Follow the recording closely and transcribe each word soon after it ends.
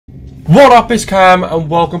What up, it's Cam, and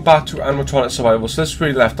welcome back to Animatronics Survival. So this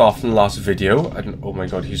really left off in the last video. Oh my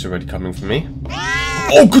god, he's already coming for me.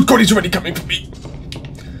 Oh good god, he's already coming for me!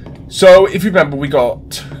 So, if you remember, we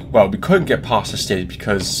couldn't get past the stage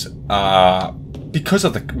because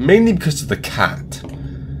mainly because of the cat.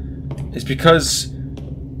 It's because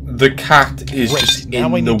the cat is just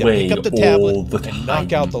in the way all the time. And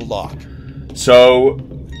knock out the lock. So,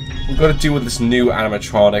 we've got to deal with this new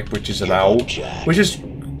animatronic, which is an owl, which is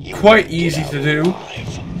quite easy to do.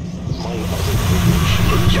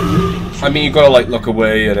 I mean, you gotta like look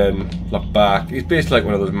away and then look back. It's basically like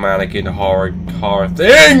one of those mannequin horror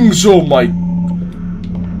things. Oh my!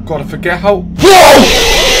 Gotta forget how. Whoa!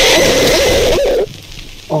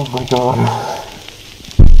 Oh my god!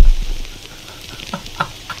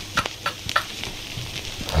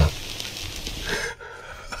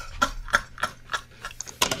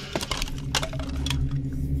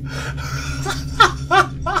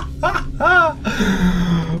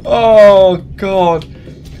 Oh god,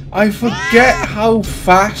 I forget how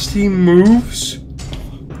fast he moves.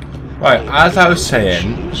 Right, as I was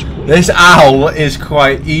saying, this owl is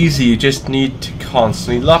quite easy, you just need to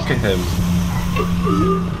constantly look at him.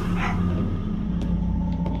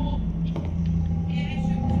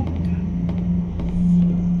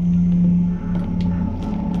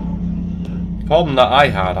 The problem that I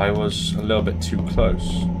had, I was a little bit too close.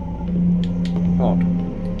 God.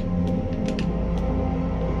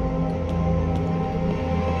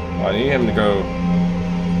 I need him to go.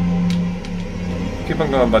 Keep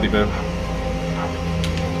on going, buddy boo.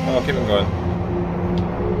 Oh, keep on going.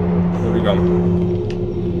 Where are we going?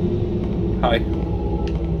 Hi.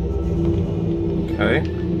 Okay.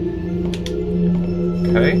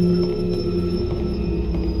 Okay.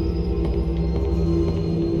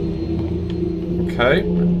 Okay.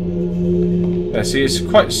 Yeah, see, it's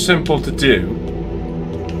quite simple to do.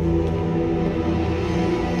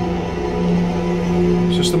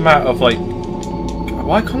 Just a matter of like,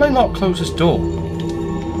 why can't I not close this door?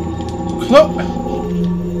 Fucking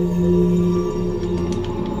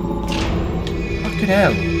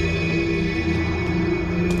hell.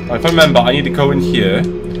 Right, if I remember, I need to go in here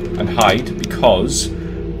and hide because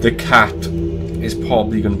the cat is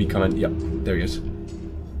probably going to be coming. Yep, there he is. So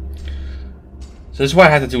this is what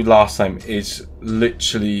I had to do last time, is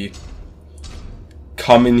literally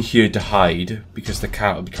come in here to hide because the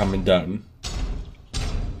cat will be coming down.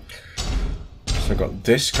 I got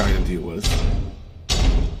this guy to deal with.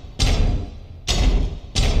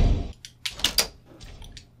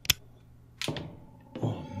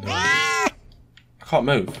 Oh no. I can't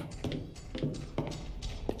move.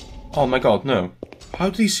 Oh my god, no. How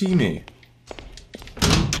did he see me?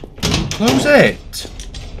 Close it!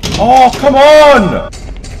 Oh, come on!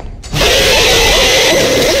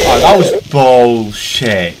 Oh, that was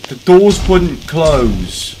bullshit. The doors wouldn't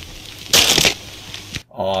close.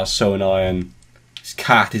 Oh, so annoying. This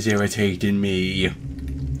cat is irritating me.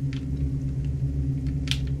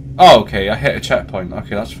 Oh, okay, I hit a checkpoint.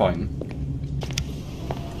 Okay, that's fine.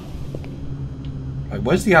 Right,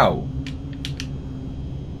 where's the owl?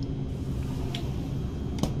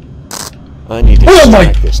 I need to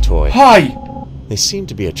distract this toy. Hi! They seem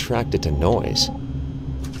to be attracted to noise.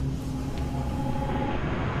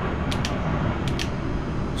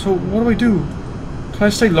 So, what do? Can I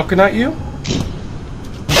stay looking at you?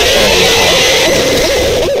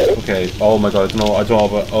 Okay, oh my god, no, I don't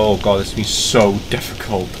have a, oh god, this is going to be so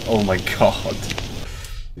difficult. Oh my god.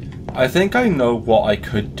 I think I know what I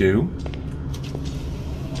could do.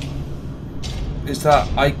 Is that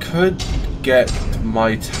I could get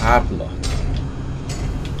my tablet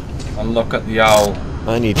and look at the owl.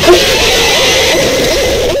 I need to.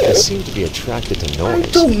 They seem to be attracted to noise.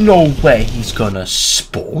 I don't know where he's gonna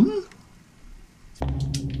spawn.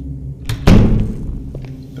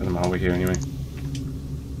 Doesn't matter, we're here anyway.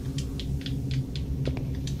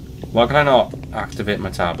 Why can I not activate my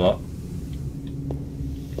tablet?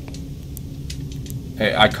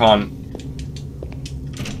 Hey, I can't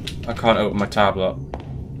open my tablet.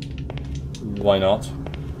 Why not?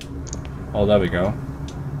 Oh, there we go.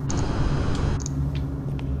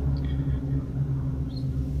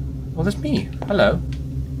 Well, there's me. Hello.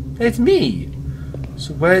 It's me.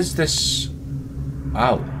 So where's this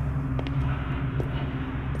owl?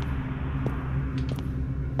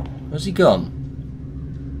 Where's he gone?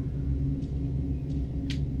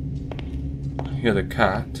 Hear the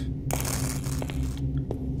cat.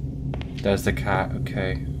 There's the cat,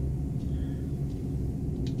 okay.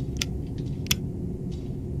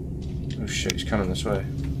 Oh shit, he's coming this way.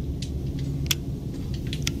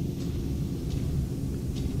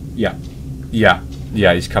 Yeah,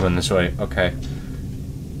 he's coming this way, okay.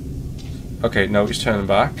 Okay, no, he's turning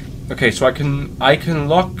back. Okay, so I can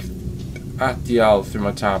look at the owl through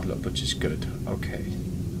my tablet, which is good. Okay,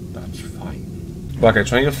 that's fine. Okay,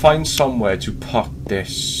 so I need to find somewhere to put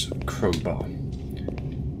this crowbar.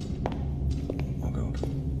 Oh god.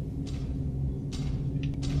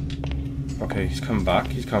 Okay, he's coming back.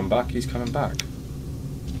 He's coming back. He's coming back.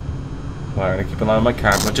 Right, I'm gonna keep an eye on my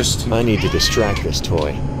camera just. I need to distract this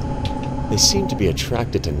toy. They seem to be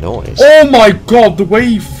attracted to noise. Oh my god, the way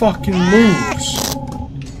he fucking moves!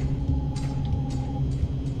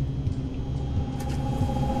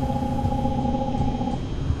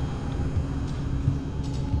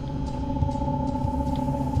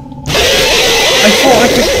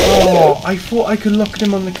 I thought I could look at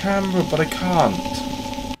him on the camera, but I can't.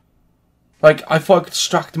 Like, I thought I could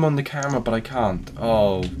distract him on the camera, but I can't.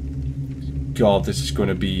 Oh god, this is going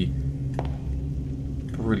to be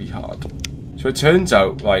really hard. So it turns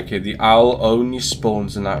out, like, the owl only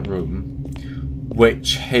spawns in that room,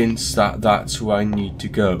 which hints that that's where I need to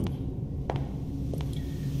go.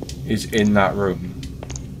 Is in that room.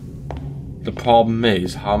 The problem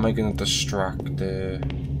is, how am I going to distract the...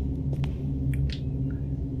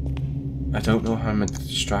 I don't know how I'm meant to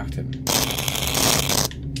distract him.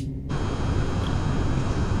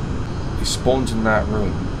 He spawns in that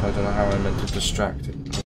room. I don't know how I'm meant to distract him.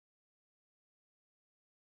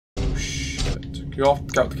 Oh shit. Get off,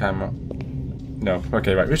 get out the camera. No.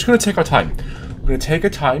 Okay, right. We're just going to take our time. We're going to take our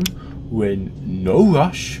time. We're in no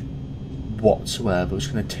rush whatsoever. We're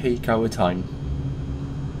just going to take our time.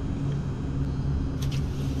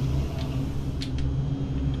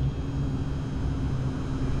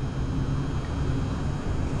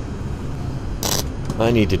 I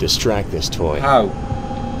need to distract this toy. How?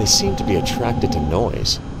 They seem to be attracted to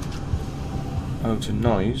noise. Oh, to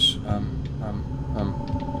noise? I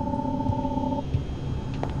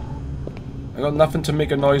got nothing to make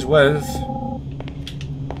a noise with.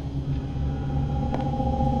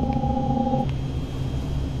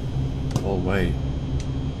 Oh, wait.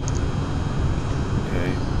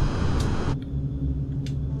 Okay.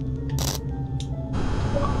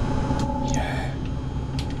 Yeah.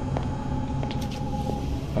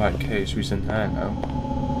 Alright, okay, so he's in there now.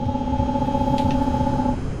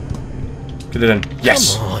 Get it in.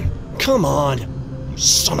 Yes! Come on! Come on! You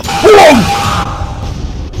son of a... Whoa!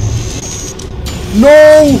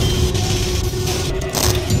 No!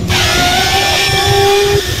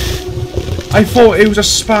 I thought it was a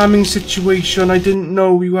spamming situation. I didn't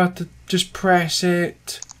know you had to just press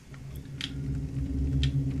it.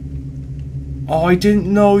 Oh, I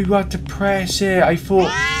didn't know you had to press it. I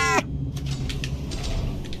thought...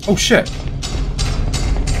 Oh shit.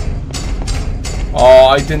 Oh,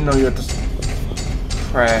 I didn't know you had to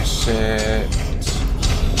press it.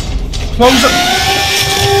 Close it.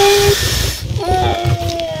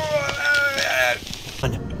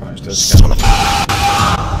 Son of a...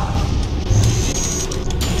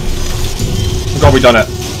 Oh god, we done it.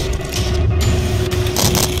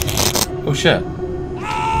 Oh shit.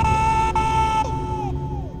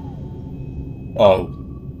 Oh.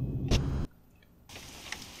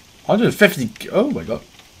 150. Oh my god.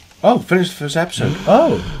 Oh, finished the first episode.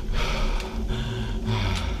 Oh.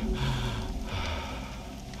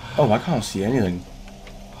 Oh, I can't see anything.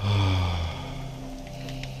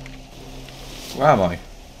 Where am I?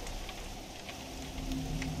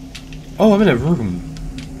 Oh, I'm in a room.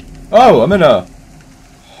 Oh, I'm in a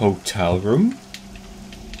hotel room.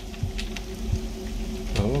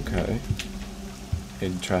 Okay.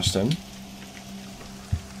 Interesting.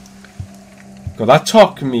 God, that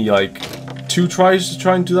took me like 2 tries to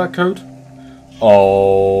try and do that code.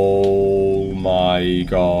 Oh my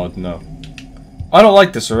god, no. I don't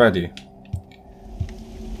like this already.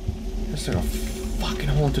 It's like a fucking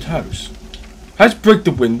haunted house. Let's break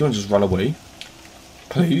the window and just run away.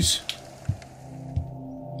 Please.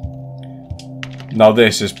 Now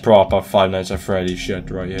this is proper Five Nights at Freddy's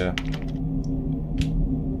shit right here.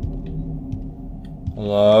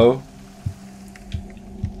 Hello?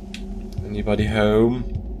 Anybody home?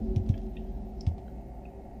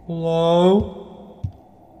 Hello?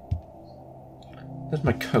 There's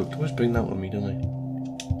my coat. I always bring that with me, don't I?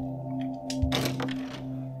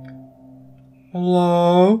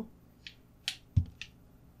 Hello?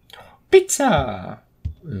 Pizza!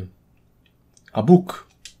 A book.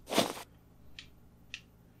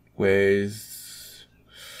 With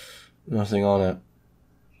nothing on it.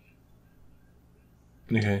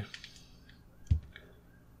 Okay.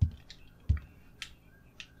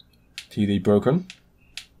 TV broken.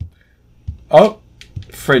 Oh!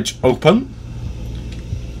 Fridge open.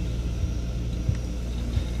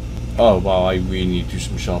 Oh wow, I really need to do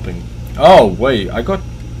some shopping. Oh wait, I got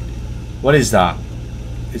What is that?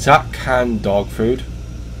 Is that canned dog food?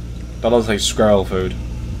 That looks like squirrel food.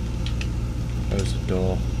 There's the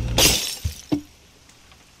door.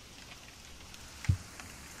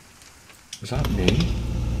 Is that me?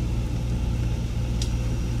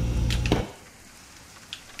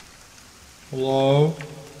 Hello?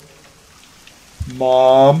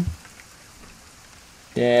 Mom?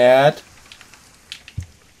 Dad?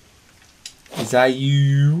 Is that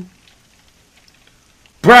you?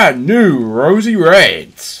 Brand new Rosy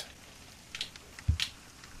Reds!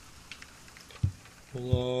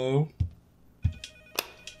 Hello?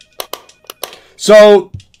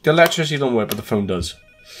 So, the electricity don't work, but the phone does.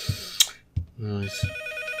 Nice.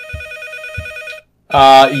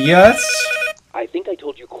 Yes? I think I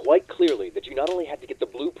told you quite clearly that you not only had to get the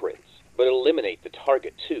blueprints, but eliminate the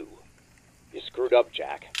target too. You screwed up,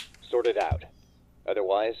 Jack. Sort it out.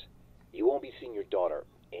 Otherwise, you won't be seeing your daughter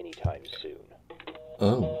anytime soon.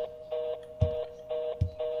 Oh.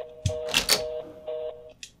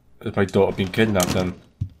 Has my daughter been kidnapped then?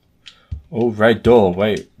 Oh, red door.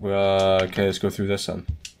 Wait. Okay, let's go through this then.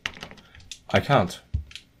 I can't.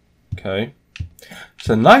 Okay. It's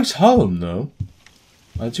a nice home though.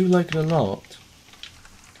 I do like it a lot.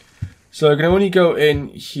 So I can only go in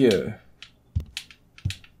here.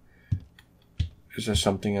 Is there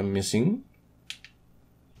something I'm missing?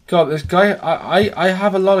 God, this guy, I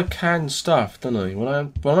have a lot of canned stuff, don't I? What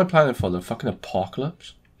am I planning for? The fucking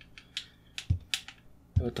apocalypse?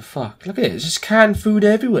 What the fuck? Look at it, there's just canned food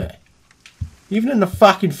everywhere. Even in the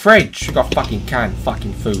fucking fridge, you got fucking canned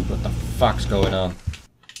fucking food. What the fuck's going on?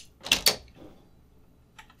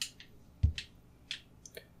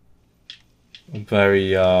 I'm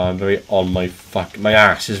very on my my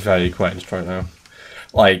ass is very quenched right now.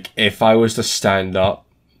 Like, if I was to stand up,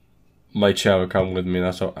 my chair would come with me.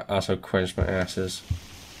 That's how quenched my ass is.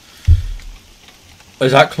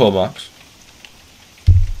 Is that claw marks?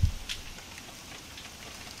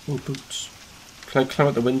 Oh, boots. Can I climb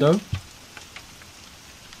out the window?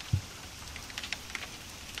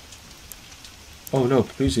 Oh no,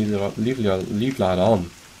 please leave that on.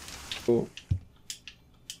 Oh.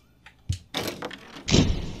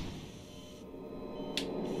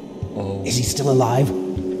 Oh. Is he still alive?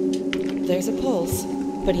 There's a pulse,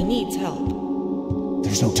 but he needs help.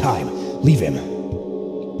 There's no time. Leave him.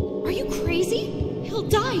 Are you crazy? He'll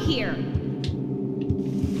die here.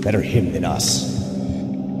 Better him than us.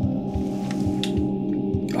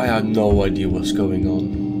 I have no idea what's going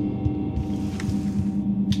on.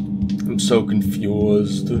 I'm so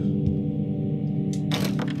confused.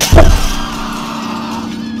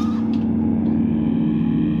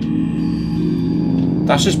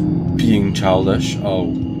 That's just being childish. Oh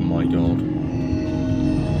my god.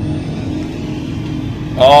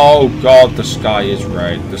 Oh god, the sky is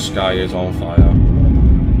red. The sky is on fire.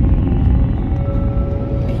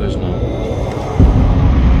 Please no.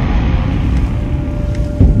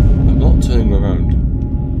 I'm not turning around.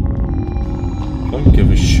 I don't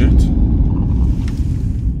give a shit.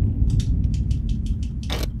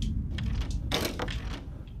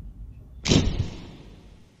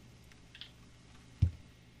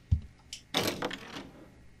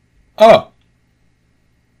 Oh!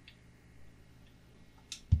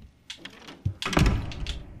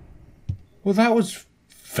 Well, that was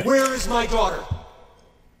fake. Where is my daughter?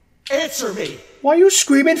 Answer me! What are you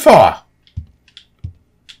screaming for?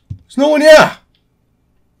 There's no one here!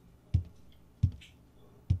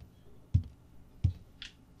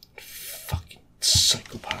 Fucking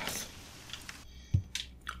psychopath.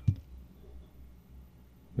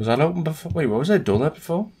 Was that open before? Wait, what was that door there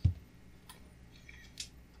before?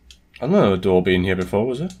 I don't know a door being here before,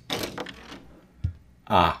 was it?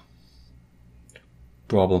 Ah.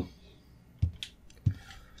 Problem.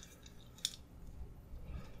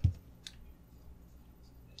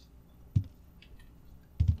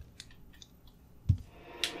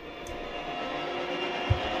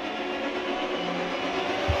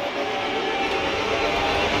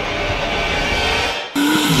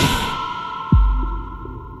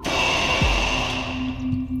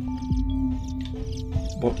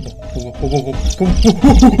 What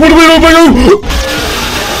do we do?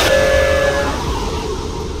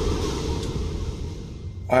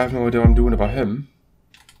 I have no idea what I'm doing about him.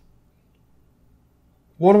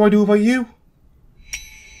 What do I do about you?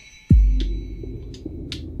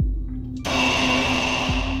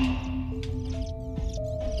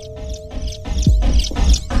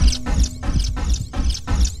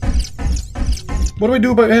 What do I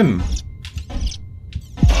do about him?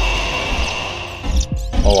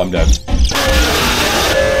 Oh, I'm dead.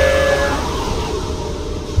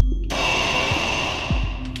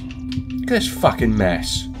 Look at this fucking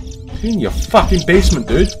mess. In your fucking basement,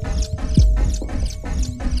 dude.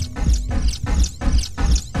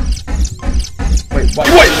 Wait!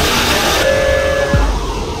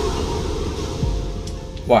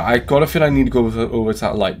 Well, I got a feel I need to go over to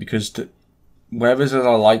that light because wherever there's a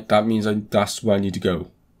light, that means that's where I need to go.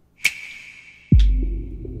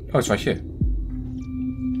 Oh, it's right here.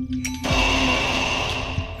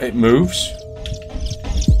 It moves.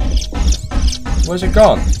 Where's it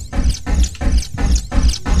gone?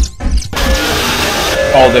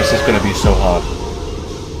 Oh, this is going to be so hard.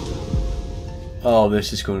 Oh,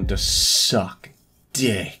 this is going to suck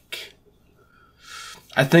dick.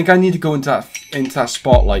 I think I need to go into that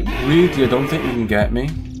spotlight. Really, I don't think you can get me.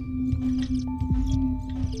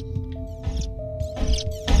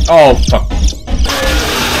 Oh, fuck.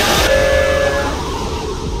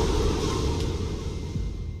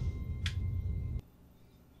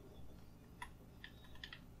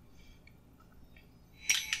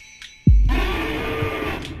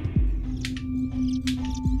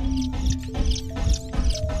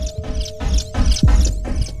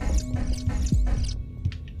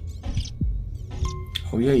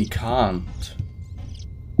 Oh yeah, you can't.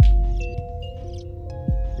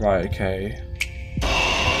 Right, okay.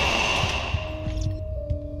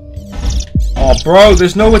 Oh bro,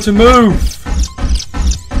 there's nowhere to move!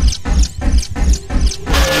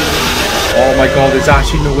 Oh my god, there's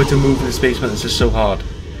actually nowhere to move in this basement, this is so hard.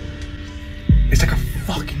 It's like a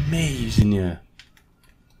fucking maze in here.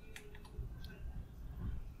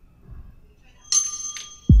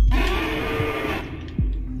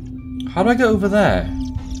 How do I get over there?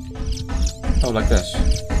 Oh, like this.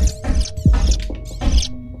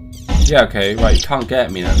 Yeah, okay, right, you can't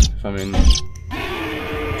get me then. If I'm in...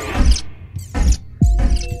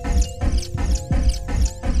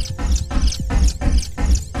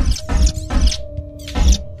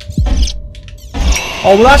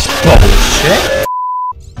 Oh, well, that's bullshit!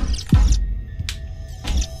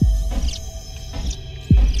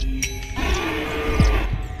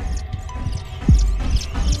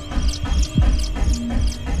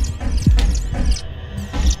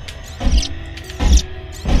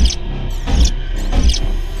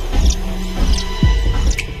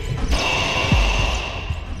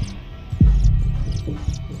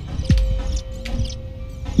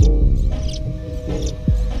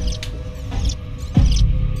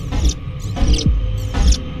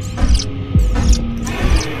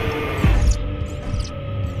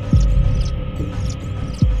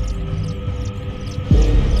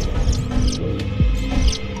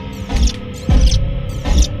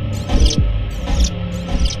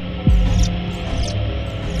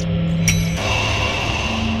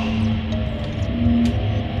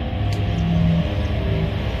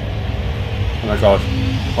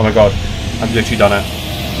 Oh my god, I've literally done it.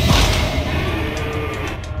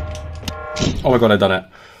 Oh my god, I've done it.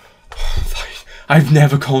 I've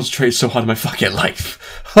never concentrated so hard in my fucking life.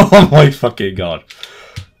 Oh my fucking god.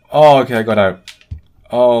 Oh, okay, I got out.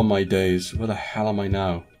 Oh my days, where the hell am I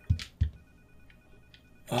now?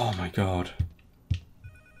 Oh my god.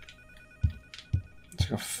 It's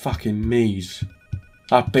like a fucking maze.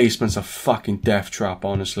 That basement's a fucking death trap,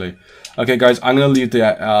 honestly. Okay guys, I'm gonna leave the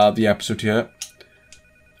episode here.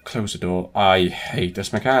 Close the door. I hate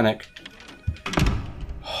this mechanic.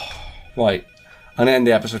 Right. I'm gonna end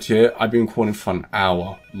the episode here. I've been recording for an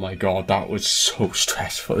hour. My god, that was so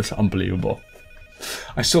stressful. It's unbelievable.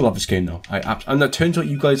 I still love this game though. And it turns out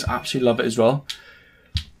you guys absolutely love it as well.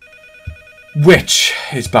 Which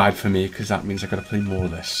is bad for me, because that means I gotta play more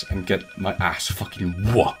of this and get my ass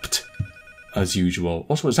fucking whooped. As usual.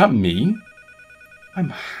 Also, is that me? I'm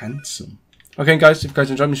handsome. Okay guys, if you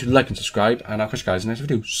guys enjoyed, make sure to like and subscribe, and I'll catch you guys in the next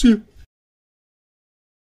video. See you!